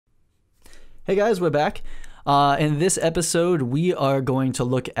Hey guys, we're back. In this episode, we are going to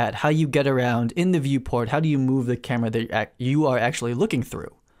look at how you get around in the viewport. How do you move the camera that you are actually looking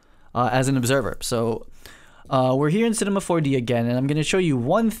through as an observer? So we're here in Cinema 4D again, and I'm going to show you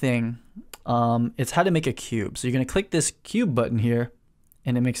one thing. It's how to make a cube. So you're going to click this cube button here,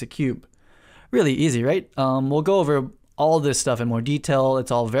 and it makes a cube. Really easy, right? We'll go over all this stuff in more detail.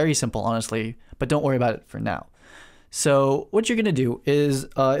 It's all very simple, honestly, but don't worry about it for now. So what you're going to do is,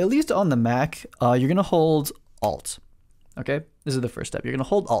 at least on the Mac, you're going to hold Alt. Okay, this is the first step. You're going to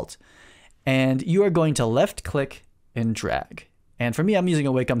hold Alt, and you are going to left click and drag. And for me, I'm using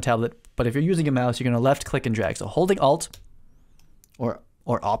a Wacom tablet, but if you're using a mouse, you're going to left click and drag. So holding Alt or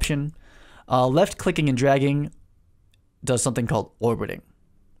Option, left clicking and dragging does something called orbiting.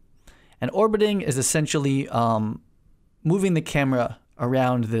 And orbiting is essentially moving the camera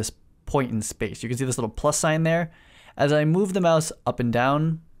around this point in space. You can see this little plus sign there. As I move the mouse up and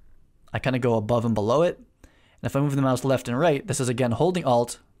down, I kind of go above and below it. And if I move the mouse left and right, this is again holding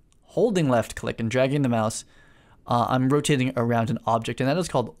Alt, holding left click and dragging the mouse. I'm rotating around an object, and that is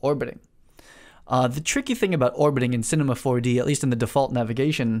called orbiting. The tricky thing about orbiting in Cinema 4D, at least in the default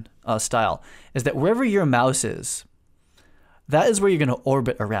navigation style, is that wherever your mouse is, that is where you're going to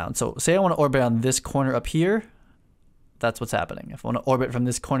orbit around. So say I want to orbit on this corner up here, that's what's happening. If I want to orbit from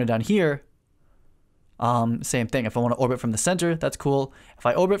this corner down here, same thing. If I want to orbit from the center, that's cool. If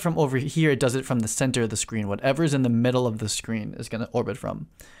I orbit from over here, it does it from the center of the screen. Whatever's in the middle of the screen is going to orbit from.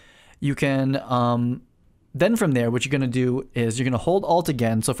 You can, then from there, what you're going to do is you're going to hold Alt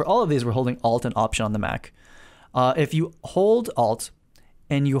again. So for all of these, we're holding Alt and Option on the Mac. If you hold Alt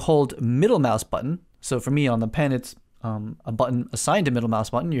and you hold middle mouse button, so for me on the pen, it's a button assigned to middle mouse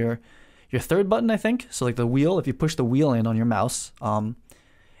button, your third button, I think. So like the wheel, if you push the wheel in on your mouse,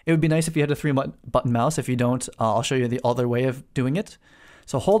 it would be nice if you had a 3-button mouse. If you don't, I'll show you the other way of doing it.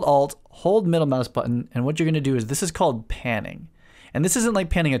 So hold Alt, hold middle mouse button, and what you're going to do is this is called panning. And this isn't like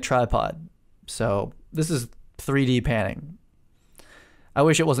panning a tripod. So this is 3D panning. I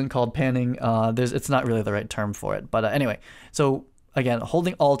wish it wasn't called panning. It's not really the right term for it. But anyway, so again,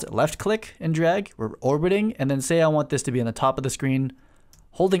 holding Alt, left click and drag, we're orbiting. And then say I want this to be on the top of the screen.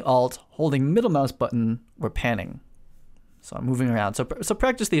 Holding Alt, holding middle mouse button, we're panning. So I'm moving around. So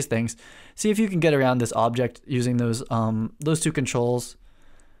practice these things. See if you can get around this object using those two controls.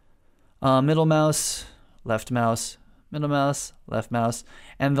 Middle mouse, left mouse, middle mouse, left mouse.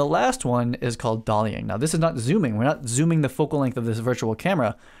 And the last one is called dollying. Now this is not zooming. We're not zooming the focal length of this virtual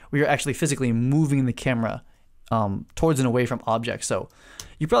camera. We are actually physically moving the camera towards and away from objects. So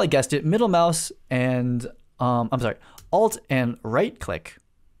you probably guessed it. Middle mouse and, Alt and right click.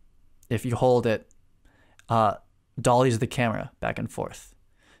 If you hold it, dollies the camera back and forth.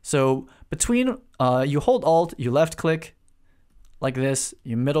 So between, you hold Alt, you left click like this,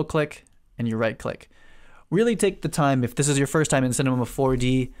 you middle click, and you right click. Really take the time, if this is your first time in Cinema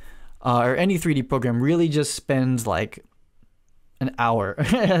 4D or any 3D program, really just spend like an hour,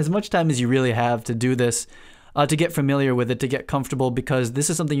 as much time as you really have to do this, to get familiar with it, to get comfortable, because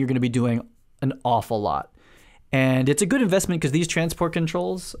this is something you're going to be doing an awful lot. And it's a good investment because these transport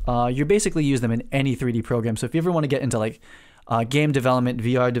controls, you basically use them in any 3D program. So if you ever want to get into like game development,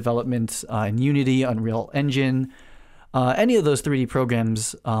 VR development, in Unity, Unreal Engine, any of those 3D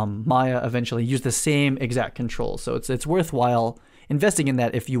programs, Maya eventually use the same exact controls. So it's worthwhile investing in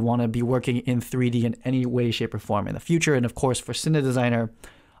that if you want to be working in 3D in any way, shape, or form in the future. And of course, for Cine Designer,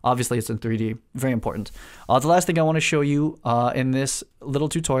 obviously it's in 3D, very important. The last thing I want to show you in this little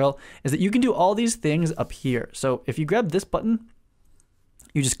tutorial is that you can do all these things up here. So if you grab this button,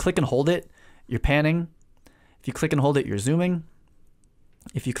 you just click and hold it, you're panning. If you click and hold it, you're zooming.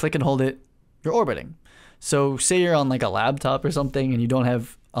 If you click and hold it, you're orbiting. So say you're on like a laptop or something and you don't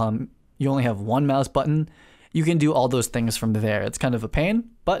have, you only have one mouse button, you can do all those things from there. It's kind of a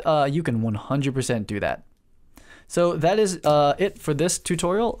pain, but you can 100% do that. So that is it for this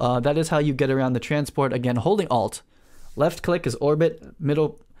tutorial. That is how you get around the transport. Again, holding Alt. Left click is orbit,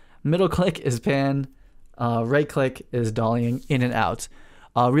 middle click is pan, right click is dollying in and out.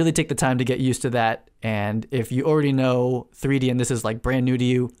 Really take the time to get used to that. And if you already know 3D and this is like brand new to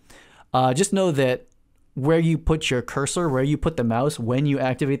you, just know that where you put your cursor, where you put the mouse when you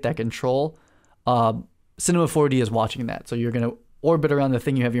activate that control, Cinema 4D is watching that. So you're going to orbit around the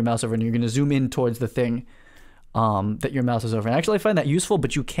thing you have your mouse over, and you're going to zoom in towards the thing that your mouse is over. And actually I find that useful,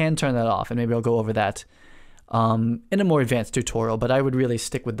 but you can turn that off, and maybe I'll go over that in a more advanced tutorial, but I would really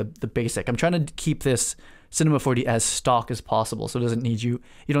stick with the basic. I'm trying to keep this Cinema 4D as stock as possible, so it doesn't need you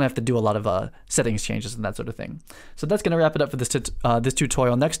don't have to do a lot of settings changes and that sort of thing. So that's going to wrap it up for this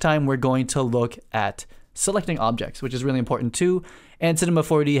tutorial. Next time we're going to look at selecting objects, which is really important too. And Cinema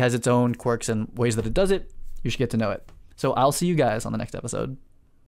 4D has its own quirks and ways that it does it. You should get to know it. So I'll see you guys on the next episode.